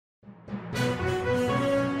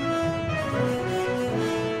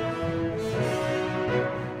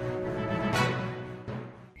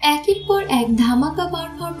এক ধামাকা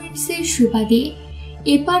পারফরমেন্সের সুবাদে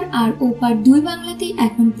এপার আর ওপার দুই বাংলাতেই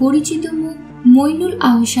এখন পরিচিত মুখ মইনুল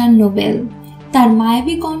আহসান নোবেল। তার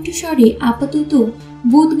মায়াবী কণ্ঠস্বরে আপাতত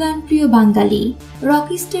বুধগান প্রিয় বাঙালি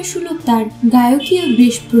রকস্টার সুলভ তার গায়কীও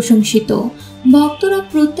বেশ প্রশংসিত। ভক্তরা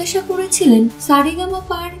প্রত্যাশা করেছিলেন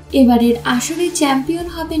সারেগামাপার এবারের আসরে চ্যাম্পিয়ন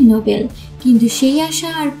হবেন নোবেল, কিন্তু সেই আশা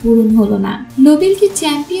আর পূরণ হলো না। নোবেলকে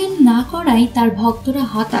চ্যাম্পিয়ন না করায় তার ভক্তরা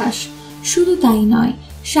হতাশ। শুধু তাই নয়,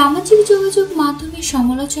 সামাজিক যোগাযোগ মাধ্যমে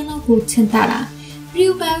সমালোচনাও করছেন তারা।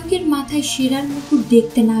 প্রিয় গায়কের মাথায় সেরার মুকুট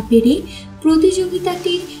দেখতে না পেরে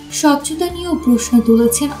প্রতিযোগিতাটির স্বচ্ছতা নিয়েও প্রশ্ন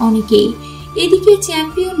তুলেছেন অনেকেই। এদিকে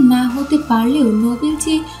চ্যাম্পিয়ন না হতে পারলেও নোবেল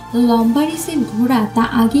যে লম্বা রেসের ঘোড়া তা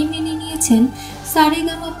আগেই মেনে নিয়েছেন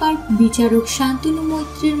সারেগামাপার বিচারক শান্তনু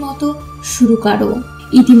মৈত্রের মতো সুরকারও।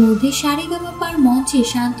 ইতিমধ্যে সারেগামাপার মঞ্চে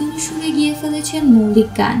শান্তনু সুরে গিয়ে ফেলেছেন মৌলিক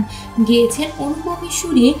গান, গেয়েছেন অনুপমী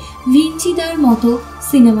সুরে ভিঞ্চিদার মতো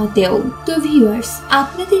সিনেমাতেও। তো ভিউয়ার্স,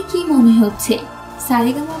 আপনাদের কি মনে হচ্ছে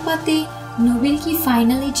সারেগামাপাতে নোবেল কি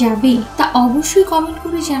ফাইনালে যাবে? তা অবশ্যই কমেন্ট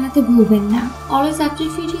করে জানাতে ভুলবেন না। অলওয়েজ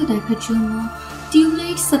আপডেট ভিডিও দেখার জন্য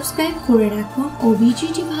টিউবলাইট সাবস্ক্রাইব করে রাখুন ও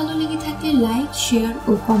ভিডিওটি ভালো লেগে থাকলে লাইক, শেয়ার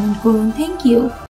ও কমেন্ট করুন। Thank you.